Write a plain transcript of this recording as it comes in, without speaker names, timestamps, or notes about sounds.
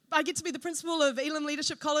I get to be the principal of Elam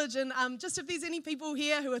Leadership College, and just if there's any people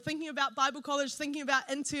here who are thinking about Bible college, thinking about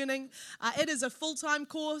interning, it is a full-time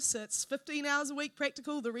course. It's 15 hours a week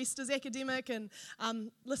practical, the rest is academic, and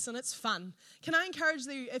listen, it's fun. Can I encourage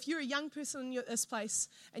you, if you're a young person in this place,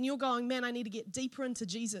 and you're going, man, I need to get deeper into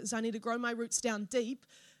Jesus, I need to grow my roots down deep,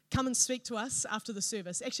 come and speak to us after the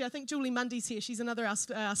service. Actually, I think Julie Mundy's here. She's another of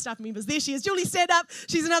our staff members. There she is. Julie, stand up.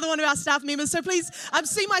 She's another one of our staff members. So please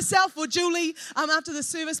see myself or Julie after the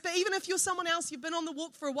service. But even if you're someone else, you've been on the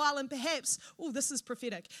walk for a while and perhaps, this is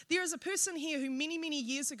prophetic. There is a person here who many, many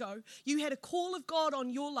years ago, you had a call of God on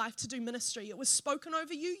your life to do ministry. It was spoken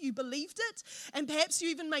over you. You believed it. And perhaps you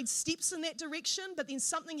even made steps in that direction, but then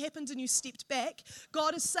something happened and you stepped back.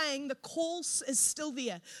 God is saying the call is still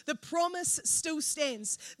there. The promise still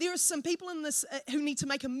stands. There are some people in this who need to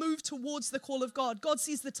make a move towards the call of God. God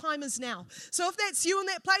says the time is now. So if that's you in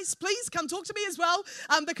that place, please come talk to me as well,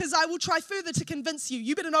 because I will try further to convince you.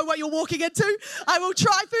 You better know what you're walking into. I will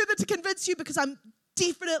try further to convince you because I'm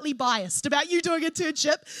definitely biased about you doing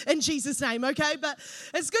internship in Jesus' name, okay? But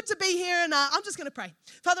it's good to be here, and I'm just going to pray.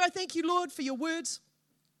 Father, I thank you, Lord, for your word.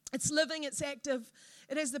 It's living, it's active.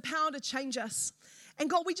 It has the power to change us. And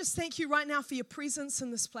God, we just thank you right now for your presence in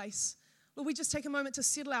this place. Lord, we just take a moment to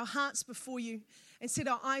settle our hearts before you and set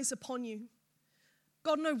our eyes upon you.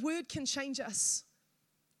 God, no word can change us.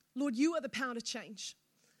 Lord, you are the power to change.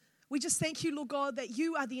 We just thank you, Lord God, that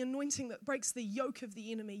you are the anointing that breaks the yoke of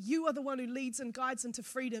the enemy. You are the one who leads and guides into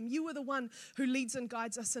freedom. You are the one who leads and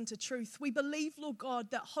guides us into truth. We believe, Lord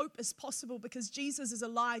God, that hope is possible because Jesus is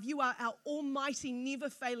alive. You are our almighty,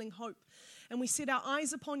 never-failing hope. And we set our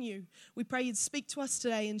eyes upon you. We pray you'd speak to us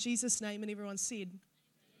today in Jesus' name. And everyone said,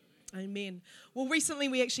 amen. Well, recently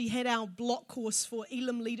we actually had our block course for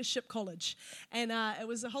Elam Leadership College, and it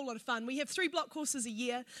was a whole lot of fun. We have 3 block courses a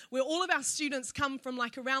year where all of our students come from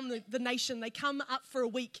like around the nation. They come up for a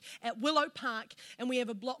week at Willow Park, and we have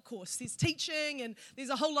a block course. There's teaching, and there's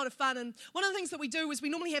a whole lot of fun. And one of the things that we do is we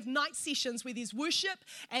normally have night sessions where there's worship,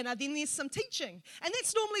 and then there's some teaching. And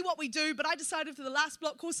that's normally what we do, but I decided for the last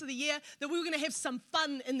block course of the year that we were going to have some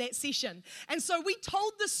fun in that session. And so we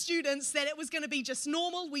told the students that it was going to be just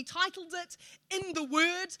normal. We titled it In the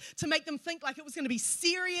Word to make them think like it was going to be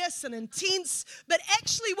serious and intense. But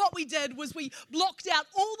actually what we did was we blocked out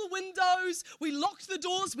all the windows, we locked the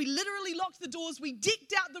doors, we literally locked the doors, we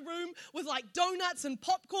decked out the room with like donuts and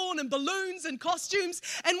popcorn and balloons and costumes,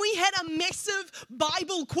 and we had a massive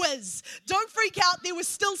Bible quiz. Don't freak out, there was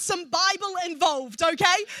still some Bible involved, okay?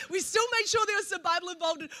 We still made sure there was some Bible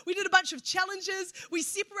involved. We did a bunch of challenges. We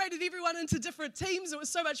separated everyone into different teams. It was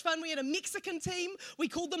so much fun. We had a Mexican team. We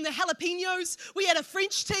called them the jalapenos. We had a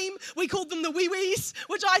French team. We called them the wee-wees,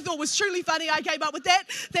 which I thought was truly funny. I came up with that.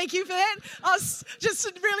 Thank you for that. I was just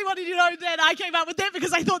really wanting you to know that I came up with that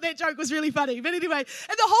because I thought that joke was really funny. But anyway,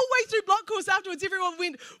 and the whole way through block course afterwards, everyone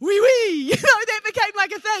went, wee-wee. That became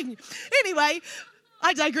like a thing. Anyway,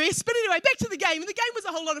 I digress. But anyway, back to the game. And the game was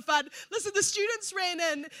a whole lot of fun. Listen, the students ran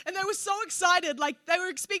in and they were so excited. Like they were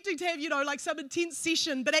expecting to have, like some intense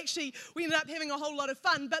session. But actually, we ended up having a whole lot of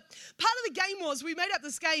fun. But part of the game was we made up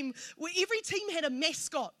this game where every team had a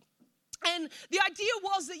mascot. And the idea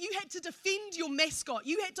was that you had to defend your mascot.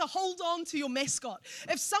 You had to hold on to your mascot.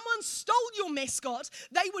 If someone stole your mascot,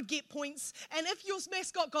 they would get points. And if your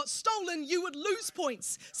mascot got stolen, you would lose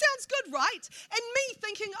points. Sounds good, right? And me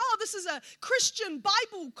thinking, this is a Christian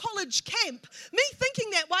Bible college camp. Me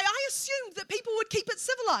thinking that way, I assumed that people would keep it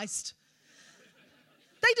civilized.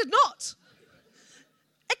 They did not.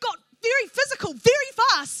 It got very physical, very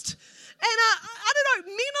fast. And I don't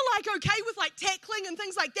know, men are like okay with like tackling and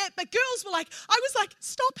things like that, but girls were like, I was like,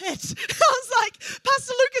 stop it. I was like,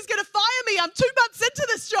 Pastor Luke is going to fire me. I'm 2 months into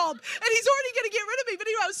this job and he's already going to get rid of me. But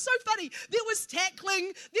anyway, it was so funny. There was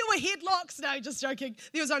tackling, there were headlocks. No, just joking.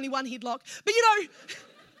 There was only one headlock. But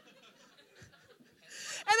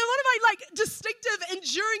and then one of my distinctive,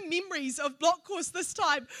 enduring memories of block course this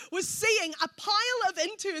time was seeing a pile of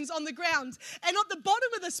interns on the ground, and at the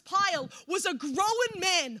bottom of this pile was a grown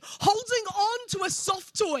man holding on to a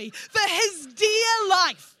soft toy for his dear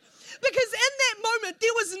life. Because in that moment,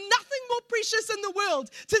 there was nothing more precious in the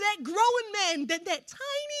world to that grown man than that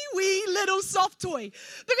tiny wee little soft toy.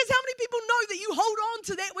 Because how many people know that you hold on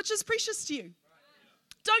to that which is precious to you?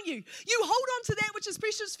 Don't you? You hold on to that which is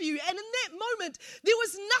precious for you. And in that moment, there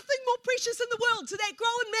was nothing more precious in the world to that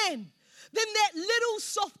grown man than that little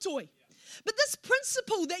soft toy. But this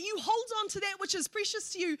principle that you hold on to that which is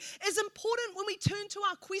precious to you is important when we turn to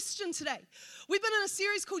our question today. We've been in a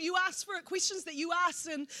series called You Ask For It, questions that you ask.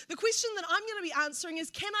 And the question that I'm going to be answering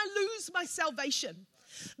is, can I lose my salvation?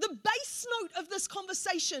 The base note of this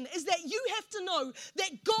conversation is that you have to know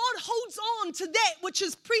that God holds on to that which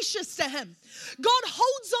is precious to him. God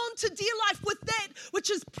holds on to dear life with that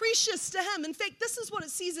which is precious to him. In fact, this is what it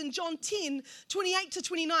says in John 10, 28 to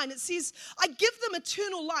 29. It says, I give them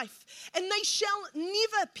eternal life, and they shall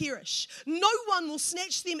never perish. No one will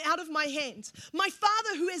snatch them out of my hand. My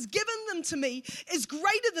Father who has given them to me is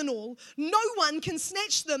greater than all. No one can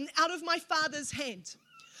snatch them out of my Father's hand.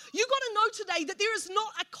 You got to know today that there is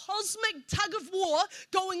not a cosmic tug of war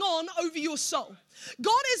going on over your soul.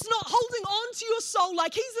 God is not holding on to your soul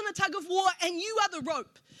like he's in a tug of war and you are the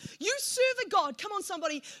rope. You serve a God, come on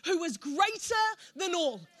somebody, who is greater than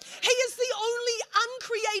all. He is the only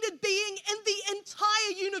uncreated being in the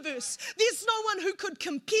entire universe. There's no one who could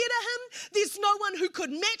compare to him. There's no one who could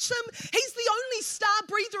match him. He's the only star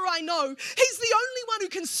breather I know. He's the only one who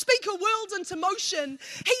can speak a world into motion.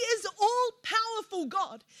 He is all-powerful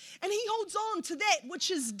God, and he holds on to that which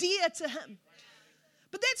is dear to him.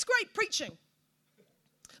 But that's great preaching.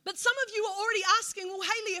 But some of you are already asking, well,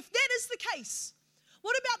 Hayley, if that is the case,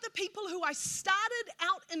 what about the people who I started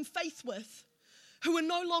out in faith with who are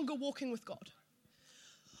no longer walking with God?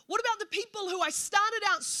 What about the people who I started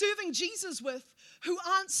out serving Jesus with who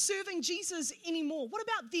aren't serving Jesus anymore? What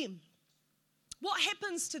about them? What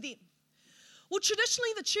happens to them? Well, traditionally,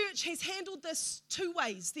 the church has handled this two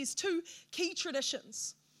ways. There's two key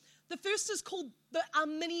traditions. The first is called the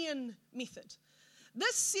Arminian method.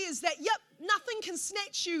 This says that, yep, nothing can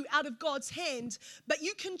snatch you out of God's hand, but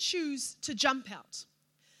you can choose to jump out.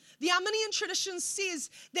 The Arminian tradition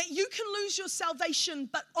says that you can lose your salvation,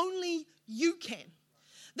 but only you can.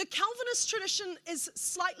 The Calvinist tradition is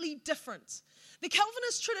slightly different. The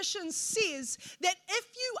Calvinist tradition says that if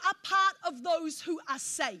you are part of those who are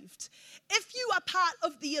saved, if you are part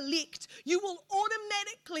of the elect, you will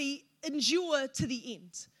automatically endure to the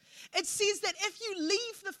end. It says that if you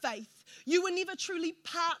leave the faith, you were never truly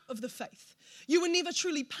part of the faith. You were never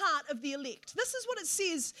truly part of the elect. This is what it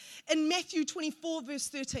says in Matthew 24, verse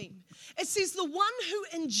 13. It says, the one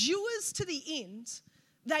who endures to the end,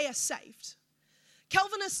 they are saved.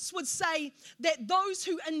 Calvinists would say that those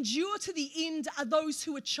who endure to the end are those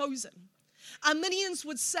who are chosen. Arminians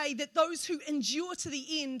would say that those who endure to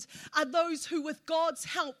the end are those who, with God's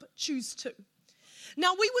help, choose to.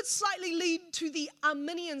 Now, we would slightly lean to the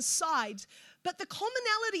Arminian side, but the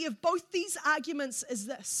commonality of both these arguments is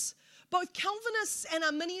this. Both Calvinists and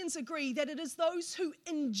Arminians agree that it is those who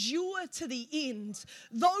endure to the end.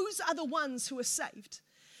 Those are the ones who are saved.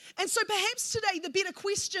 And so perhaps today the better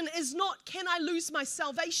question is not, can I lose my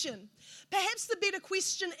salvation? Perhaps the better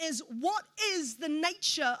question is, what is the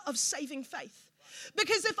nature of saving faith?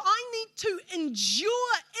 Because if I need to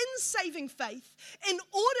endure in saving faith in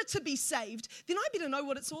order to be saved, then I better know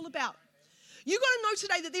what it's all about. You've got to know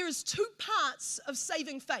today that there is two parts of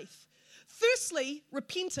saving faith. Firstly,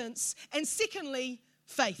 repentance, and secondly,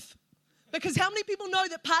 faith. Because how many people know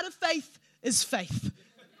that part of faith is faith?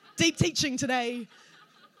 Deep teaching today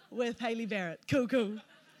with Hayley Barrett. Cool.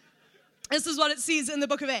 This is what it says in the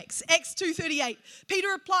book of Acts. Acts 2:38. Peter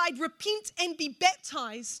replied, repent and be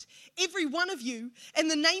baptized, every one of you, in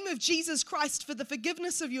the name of Jesus Christ for the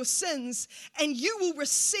forgiveness of your sins, and you will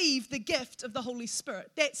receive the gift of the Holy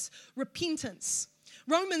Spirit. That's repentance.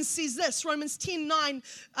 Romans says this, Romans 10:9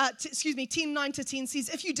 to 10 says,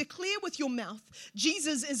 if you declare with your mouth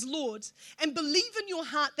Jesus is Lord and believe in your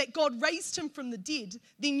heart that God raised him from the dead,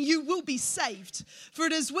 then you will be saved. For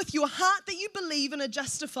it is with your heart that you believe and are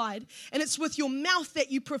justified, and it's with your mouth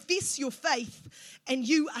that you profess your faith and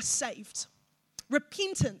you are saved.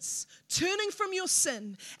 Repentance, turning from your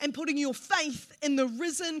sin and putting your faith in the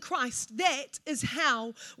risen Christ, that is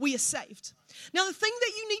how we are saved. Now, the thing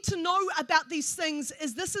that you need to know about these things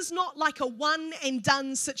is this is not like a one and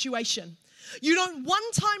done situation. You don't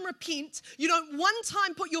one time repent, you don't one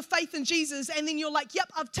time put your faith in Jesus and then you're like, yep,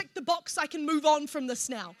 I've ticked the box, I can move on from this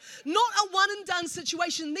now. Not a one and done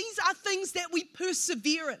situation. These are things that we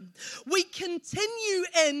persevere in. We continue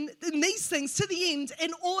in these things to the end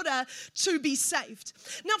in order to be saved.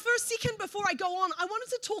 Now, for a second before I go on, I wanted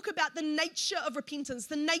to talk about the nature of repentance,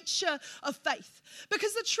 the nature of faith.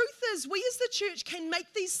 Because the truth is, we as the church can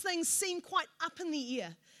make these things seem quite up in the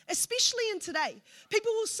air. Especially in today.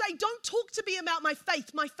 People will say, don't talk to me about my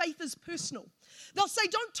faith is personal. They'll say,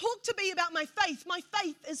 don't talk to me about my faith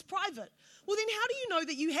is private. Well, then how do you know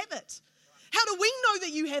that you have it? How do we know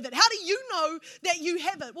that you have it? How do you know that you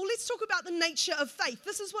have it? Well, let's talk about the nature of faith.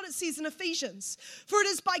 This is what it says in Ephesians. For it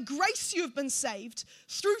is by grace you have been saved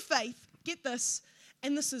through faith, get this,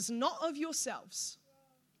 and this is not of yourselves.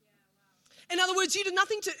 In other words, you did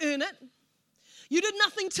nothing to earn it. You did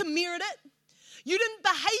nothing to merit it. You didn't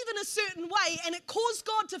behave in a certain way and it caused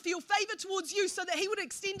God to feel favor towards you so that he would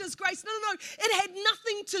extend his grace. No. It had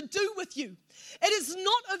nothing to do with you. It is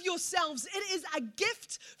not of yourselves. It is a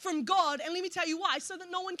gift from God. And let me tell you why, so that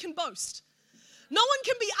no one can boast. No one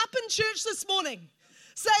can be up in church this morning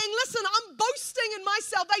saying, listen, I'm boasting in my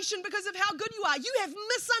salvation because of how good you are. You have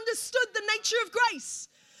misunderstood the nature of grace.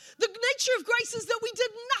 The nature of grace is that we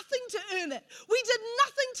did nothing to earn it. We did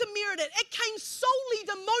nothing to merit it. It came solely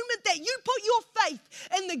the moment that you put your faith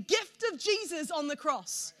in the gift of Jesus on the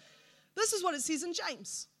cross. This is what it says in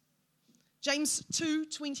James. James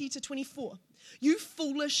 2:20-24. You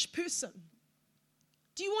foolish person.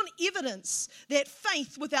 Do you want evidence that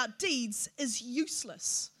faith without deeds is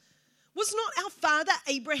useless? Was not our father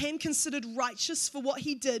Abraham considered righteous for what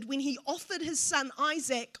he did when he offered his son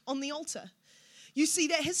Isaac on the altar? You see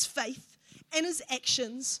that his faith and his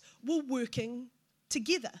actions were working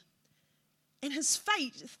together. And his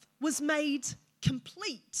faith was made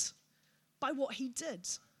complete by what he did.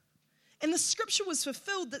 And the scripture was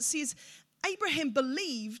fulfilled that says, Abraham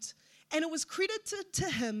believed and it was credited to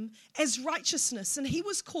him as righteousness, and he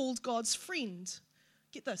was called God's friend.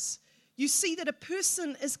 Get this. You see that a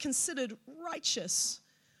person is considered righteous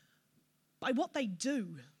by what they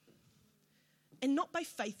do and not by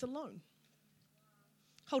faith alone.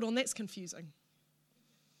 Hold on, that's confusing.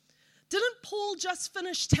 Didn't Paul just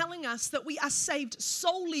finish telling us that we are saved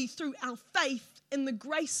solely through our faith in the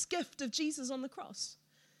grace gift of Jesus on the cross?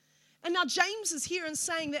 And now James is here and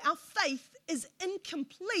saying that our faith is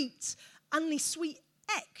incomplete unless we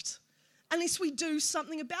act, unless we do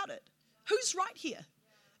something about it. Who's right here?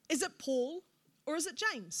 Is it Paul or is it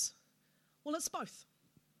James? Well, it's both.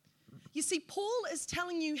 You see, Paul is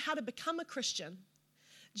telling you how to become a Christian.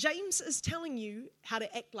 James is telling you how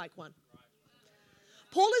to act like one.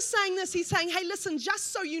 Paul is saying this, he's saying, hey, listen,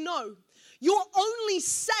 just so you know, you're only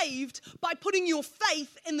saved by putting your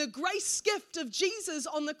faith in the grace gift of Jesus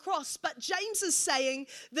on the cross. But James is saying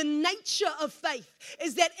the nature of faith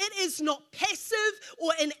is that it is not passive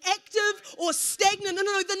or inactive or stagnant.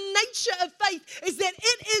 No, the nature of faith is that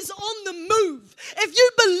it is on the move. If you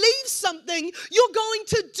believe something, you're going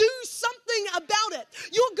to do something about it.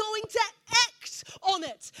 You're going to act on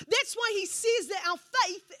it. That's why he says that our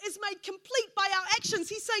faith is made complete by our actions.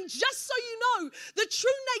 He's saying, just so you know, the true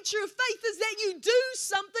nature of faith is that you do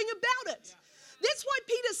something about it. That's why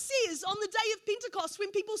Peter says on the day of Pentecost, when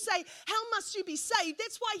people say, how must you be saved?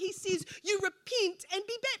 That's why he says, you repent and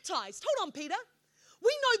be baptized. Hold on, Peter.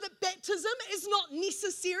 We know that baptism is not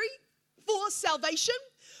necessary for salvation.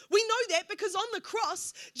 We know that because on the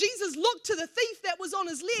cross, Jesus looked to the thief that was on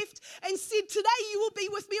his left and said, today you will be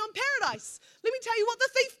with me on paradise. Let me tell you what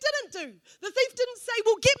the thief didn't do. The thief didn't say,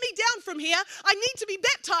 well, get me down from here. I need to be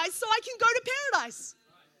baptized so I can go to paradise.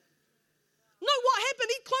 No, what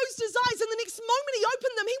happened? He closed his eyes and the next moment he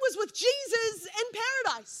opened them, he was with Jesus in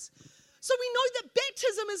paradise. So we know that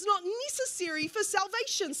baptism is not necessary for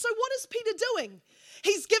salvation. So what is Peter doing?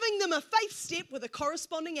 He's giving them a faith step with a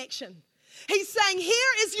corresponding action. He's saying,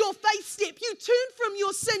 here is your faith step. You turn from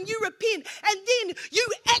your sin, you repent, and then you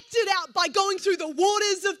act it out by going through the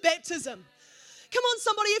waters of baptism. Come on,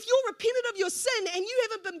 somebody, if you're repented of your sin and you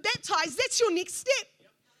haven't been baptized, that's your next step.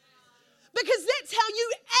 Because that's how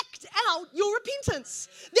you act out your repentance.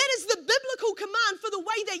 That is the biblical command for the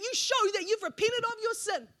way that you show that you've repented of your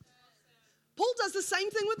sin. Paul does the same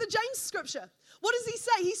thing with the James scripture. What does he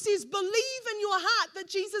say? He says, believe in your heart that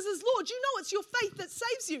Jesus is Lord. You know it's your faith that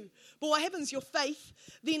saves you. But what happens? Your faith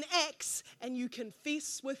then acts and you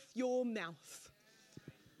confess with your mouth.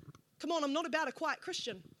 Come on, I'm not about a quiet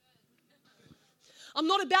Christian. I'm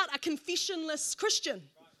not about a confessionless Christian.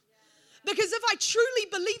 Because if I truly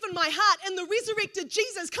believe in my heart in the resurrected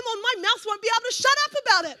Jesus, come on, my mouth won't be able to shut up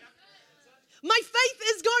about it. My faith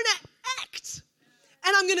is going to act.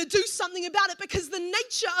 And I'm going to do something about it because the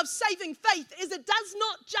nature of saving faith is it does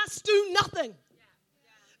not just do nothing.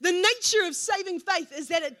 The nature of saving faith is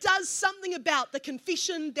that it does something about the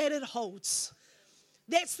confession that it holds.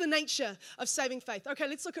 That's the nature of saving faith. Okay,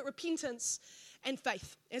 let's look at repentance and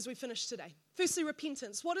faith as we finish today. Firstly,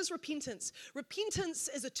 repentance. What is repentance? Repentance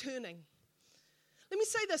is a turning. Let me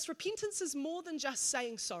say this, repentance is more than just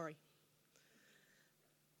saying sorry.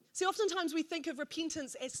 See, oftentimes we think of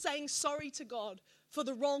repentance as saying sorry to God for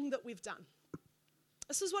the wrong that we've done.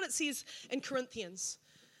 This is what it says in Corinthians.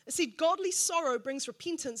 It said, godly sorrow brings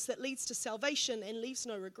repentance that leads to salvation and leaves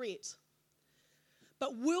no regret.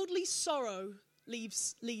 But worldly sorrow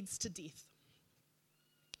leads to death.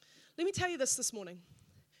 Let me tell you this morning.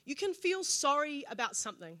 You can feel sorry about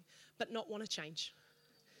something, but not want to change.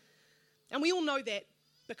 And we all know that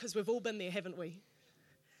because we've all been there, haven't we?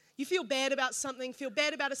 You feel bad about something, feel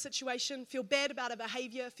bad about a situation, feel bad about a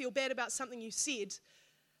behavior, feel bad about something you said,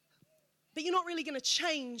 but you're not really going to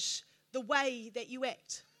change the way that you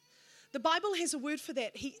act. The Bible has a word for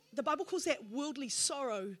that. The Bible calls that worldly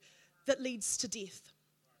sorrow that leads to death.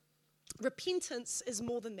 Repentance is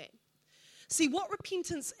more than that. See, what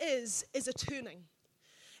repentance is a turning.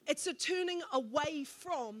 It's a turning away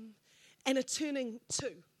from and a turning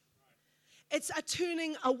to. It's a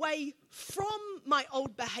turning away from my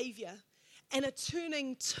old behavior and a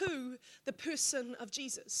turning to the person of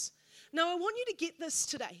Jesus. Now, I want you to get this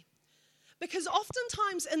today, because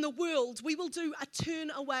oftentimes in the world, we will do a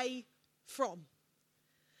turn away from.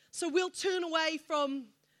 So we'll turn away from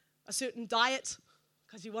a certain diet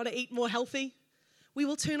because you want to eat more healthy. We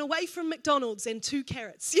will turn away from McDonald's and 2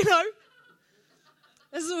 carrots, you know.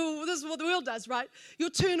 This is what the world does, right? You'll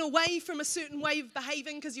turn away from a certain way of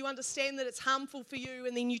behaving because you understand that it's harmful for you,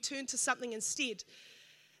 and then you turn to something instead.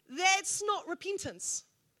 That's not repentance,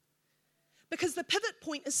 because the pivot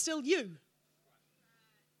point is still you.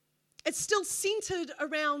 It's still centered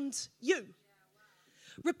around you.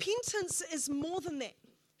 Repentance is more than that.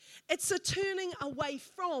 It's a turning away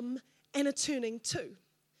from and a turning to.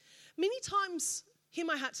 Many times, hear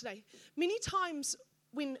my heart today, many times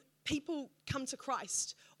when people come to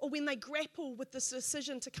Christ, or when they grapple with this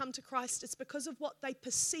decision to come to Christ, it's because of what they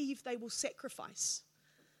perceive they will sacrifice.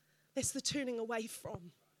 That's the turning away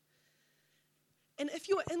from. And if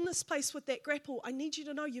you're in this place with that grapple, I need you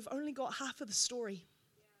to know you've only got half of the story.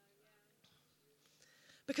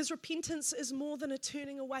 Because repentance is more than a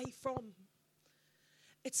turning away from.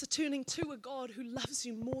 It's a turning to a God who loves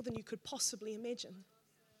you more than you could possibly imagine.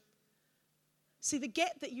 See, the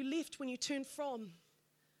gap that you left when you turned from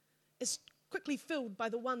is quickly filled by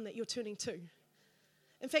the one that you're turning to.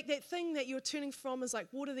 In fact, that thing that you're turning from is like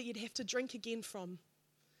water that you'd have to drink again from.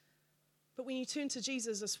 But when you turn to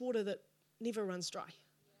Jesus, it's water that never runs dry.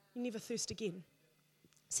 You never thirst again.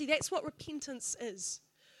 See, that's what repentance is.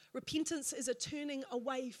 Repentance is a turning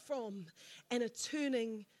away from and a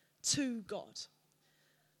turning to God.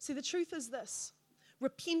 See, the truth is this.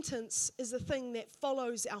 Repentance is the thing that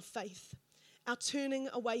follows our faith, our turning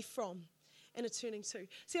away from and a turning to.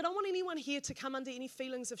 See, I don't want anyone here to come under any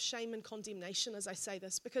feelings of shame and condemnation as I say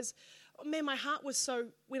this, because, man, my heart was so,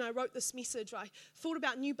 when I wrote this message, I thought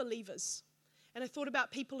about new believers, and I thought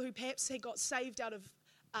about people who perhaps had got saved out of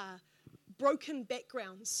broken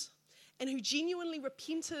backgrounds, and who genuinely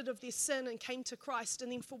repented of their sin and came to Christ,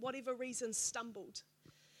 and then for whatever reason stumbled.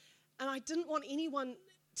 And I didn't want anyone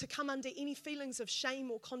to come under any feelings of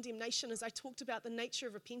shame or condemnation as I talked about the nature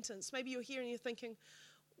of repentance. Maybe you're here and you're thinking,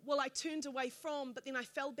 well, I turned away from, but then I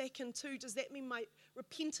fell back into. Does that mean my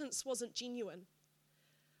repentance wasn't genuine?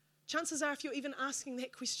 Chances are, if you're even asking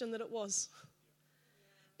that question, that it was.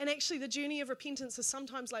 And actually, the journey of repentance is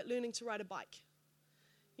sometimes like learning to ride a bike.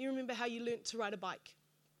 You remember how you learnt to ride a bike?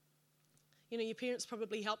 You know, your parents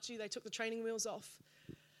probably helped you. They took the training wheels off.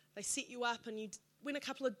 They set you up, and you went a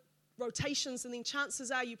couple of rotations, and then chances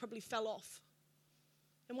are you probably fell off.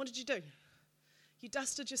 And what did you do? You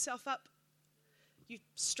dusted yourself up. You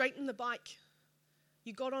straightened the bike.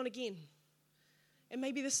 You got on again. And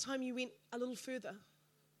maybe this time you went a little further.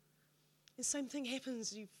 The same thing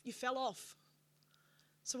happens. You fell off.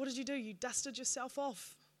 So what did you do? You dusted yourself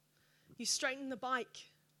off. You straightened the bike.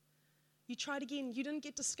 You tried again. You didn't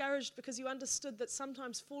get discouraged because you understood that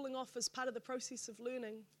sometimes falling off is part of the process of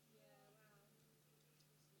learning.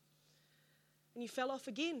 And you fell off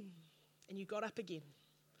again. And you got up again.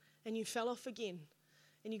 And you fell off again.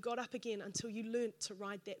 And you got up again until you learnt to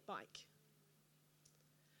ride that bike.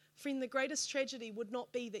 Friend, the greatest tragedy would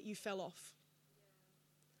not be that you fell off.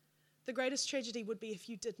 The greatest tragedy would be if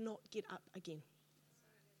you did not get up again.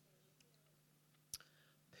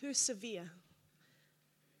 Persevere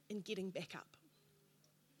in getting back up.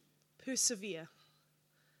 Persevere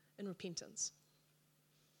in repentance.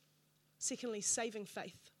 Secondly, saving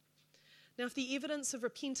faith. Now, if the evidence of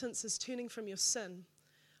repentance is turning from your sin,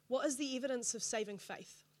 what is the evidence of saving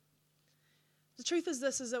faith? The truth is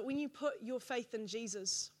this, is that when you put your faith in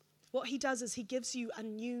Jesus, what he does is he gives you a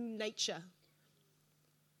new nature.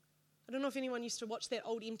 I don't know if anyone used to watch that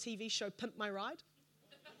old MTV show, Pimp My Ride.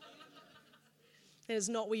 That is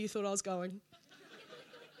not where you thought I was going.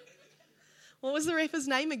 What was the rapper's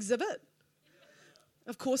name? Exhibit?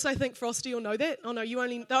 Of course I think Frosty will know that. Oh no,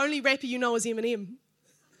 the only rapper you know is Eminem.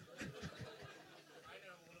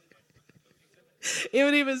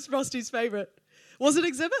 Eminem is Frosty's favourite. Was it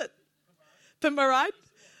Exhibit? Pimp My Ride?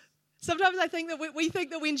 Sometimes I think that we think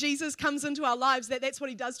that when Jesus comes into our lives, that's what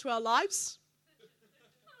he does to our lives.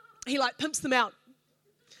 He like pimps them out.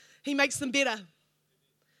 He makes them better.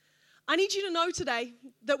 I need you to know today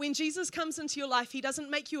that when Jesus comes into your life, he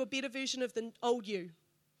doesn't make you a better version of the old you.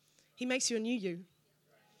 He makes you a new you.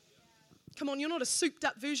 Come on, you're not a souped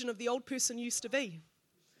up version of the old person you used to be.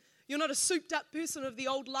 You're not a souped up person of the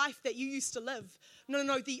old life that you used to live.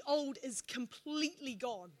 No, the old is completely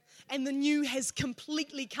gone and the new has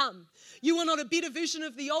completely come. You are not a better version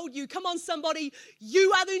of the old you. Come on, somebody,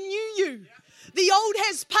 you are the new you. The old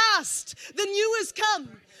has passed, the new has come.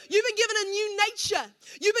 You've been given a new nature.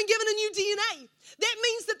 You've been given a new DNA. That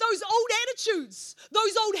means that those old attitudes,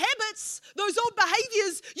 those old habits, those old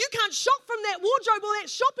behaviors, you can't shop from that wardrobe or that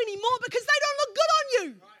shop anymore because they don't look good on you.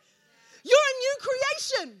 You're a new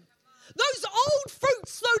creation. Those old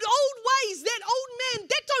fruits, those old ways, that old man,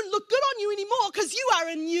 that don't look good on you anymore because you are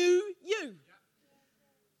a new you.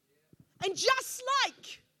 And just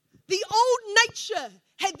like the old nature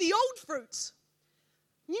had the old fruit,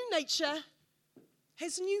 new nature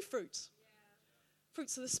has new fruit.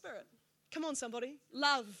 Fruits of the Spirit. Come on, somebody.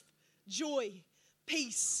 Love, joy,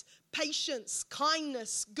 peace, patience,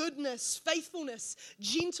 kindness, goodness, faithfulness,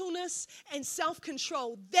 gentleness, and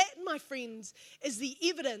self-control. That, my friends, is the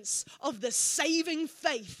evidence of the saving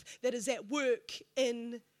faith that is at work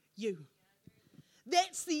in you.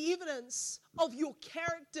 That's the evidence of your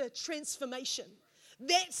character transformation.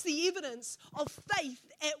 That's the evidence of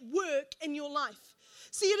faith at work in your life.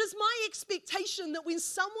 See, it is my expectation that when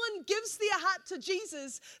someone gives their heart to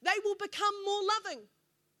Jesus, they will become more loving,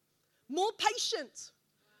 more patient,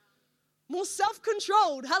 more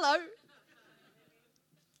self-controlled. Hello.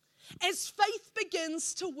 As faith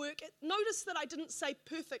begins to work, notice that I didn't say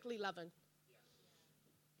perfectly loving.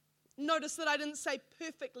 Notice that I didn't say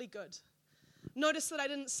perfectly good. Notice that I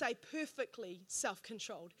didn't say perfectly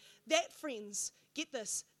self-controlled. That, friends, get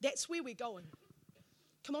this, that's where we're going.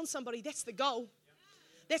 Come on, somebody, that's the goal.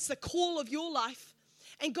 That's the call of your life.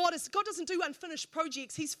 And God doesn't do unfinished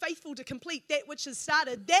projects. He's faithful to complete that which is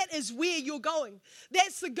started. That is where you're going.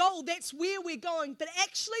 That's the goal. That's where we're going. But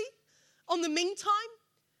actually, on the meantime,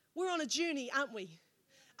 we're on a journey, aren't we?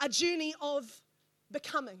 A journey of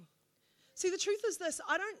becoming. See, the truth is this.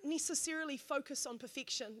 I don't necessarily focus on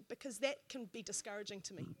perfection because that can be discouraging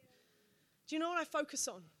to me. Do you know what I focus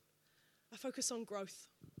on? I focus on growth.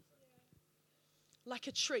 Like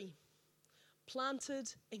a tree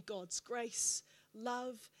planted in God's grace,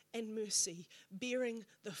 love, and mercy, bearing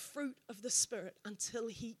the fruit of the Spirit until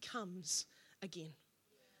He comes again.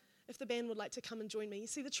 If the band would like to come and join me. You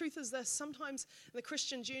see, the truth is this. Sometimes in the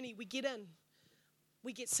Christian journey, we get in,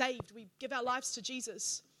 we get saved, we give our lives to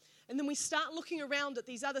Jesus, and then we start looking around at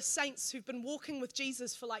these other saints who've been walking with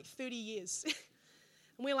Jesus for like 30 years.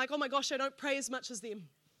 And we're like, oh my gosh, I don't pray as much as them.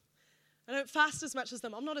 I don't fast as much as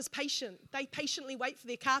them. I'm not as patient. They patiently wait for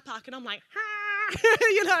their car park, and I'm like,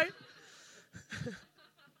 you know.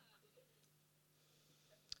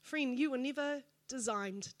 Friend, you were never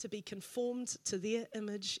designed to be conformed to their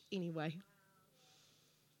image anyway.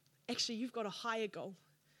 Actually, you've got a higher goal.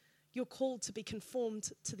 You're called to be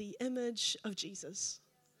conformed to the image of Jesus.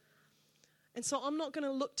 And so I'm not going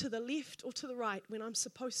to look to the left or to the right when I'm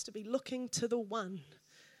supposed to be looking to the one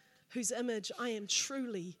whose image I am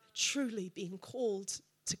truly, truly being called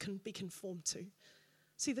to be conformed to.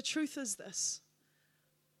 See, the truth is this.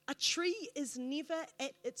 A tree is never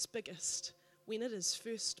at its biggest when it is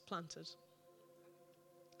first planted.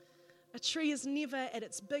 A tree is never at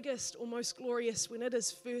its biggest or most glorious when it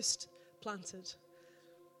is first planted.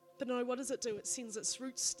 But no, what does it do? It sends its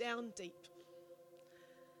roots down deep.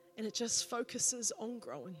 And it just focuses on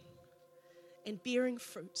growing and bearing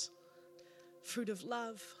fruit. Fruit of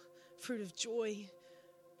love, fruit of joy,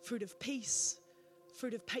 fruit of peace,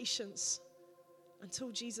 fruit of patience,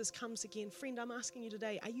 until Jesus comes again. Friend, I'm asking you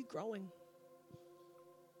today, are you growing?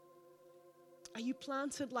 Are you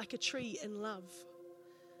planted like a tree in love?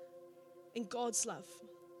 In God's love,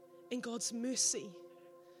 in God's mercy,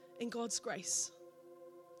 in God's grace?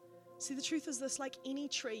 See, the truth is this, like any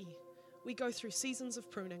tree, we go through seasons of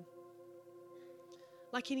pruning.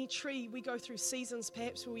 Like any tree, we go through seasons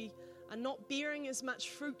perhaps where we are not bearing as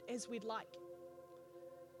much fruit as we'd like.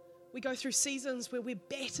 We go through seasons where we're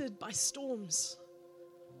battered by storms.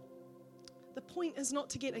 The point is not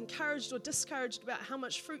to get encouraged or discouraged about how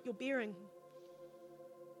much fruit you're bearing.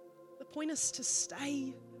 The point is to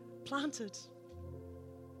stay planted.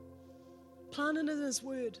 Planted in His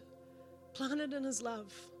word. Planted in His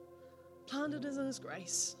love. Planted in His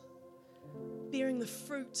grace. Bearing the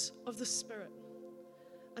fruit of the Spirit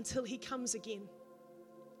until He comes again.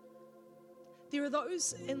 There are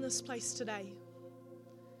those in this place today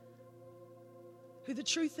who the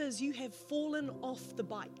truth is you have fallen off the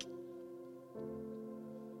bike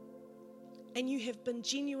and you have been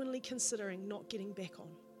genuinely considering not getting back on.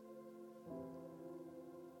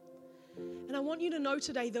 And I want you to know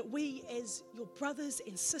today that we, as your brothers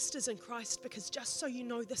and sisters in Christ, because just so you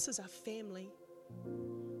know, this is our family,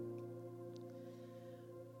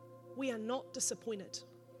 we are not disappointed.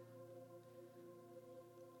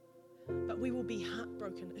 But we will be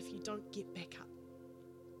heartbroken if you don't get back up.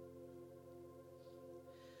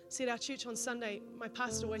 See, at our church on Sunday, my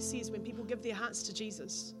pastor always says when people give their hearts to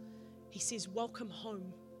Jesus, he says, welcome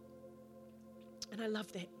home. And I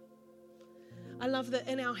love that. I love that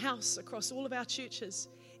in our house, across all of our churches,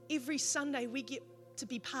 every Sunday we get to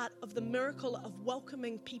be part of the miracle of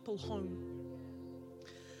welcoming people home.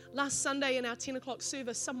 Last Sunday in our 10 o'clock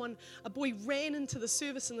service, a boy ran into the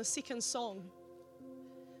service in the second song.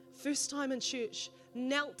 First time in church,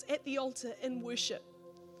 knelt at the altar in worship,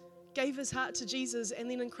 gave his heart to Jesus,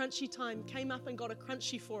 and then in crunchy time came up and got a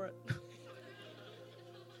crunchy for it.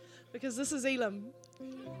 Because this is Elim.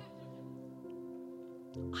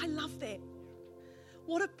 I love that.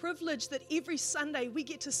 What a privilege that every Sunday we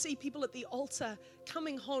get to see people at the altar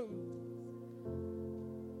coming home.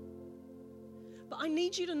 But I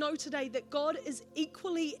need you to know today that God is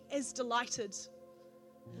equally as delighted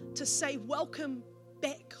to say welcome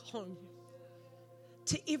back home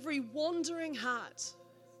to every wandering heart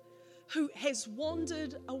who has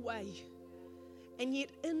wandered away and yet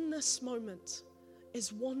in this moment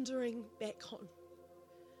is wandering back home.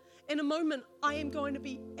 In a moment, I am going to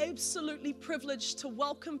be absolutely privileged to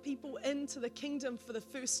welcome people into the kingdom for the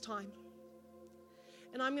first time.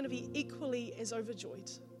 And I'm going to be equally as overjoyed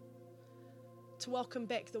to welcome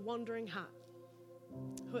back the wandering heart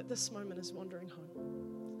who at this moment is wandering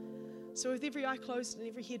home. So with every eye closed and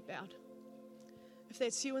every head bowed, if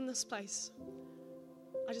that's you in this place,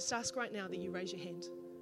 I just ask right now that you raise your hand.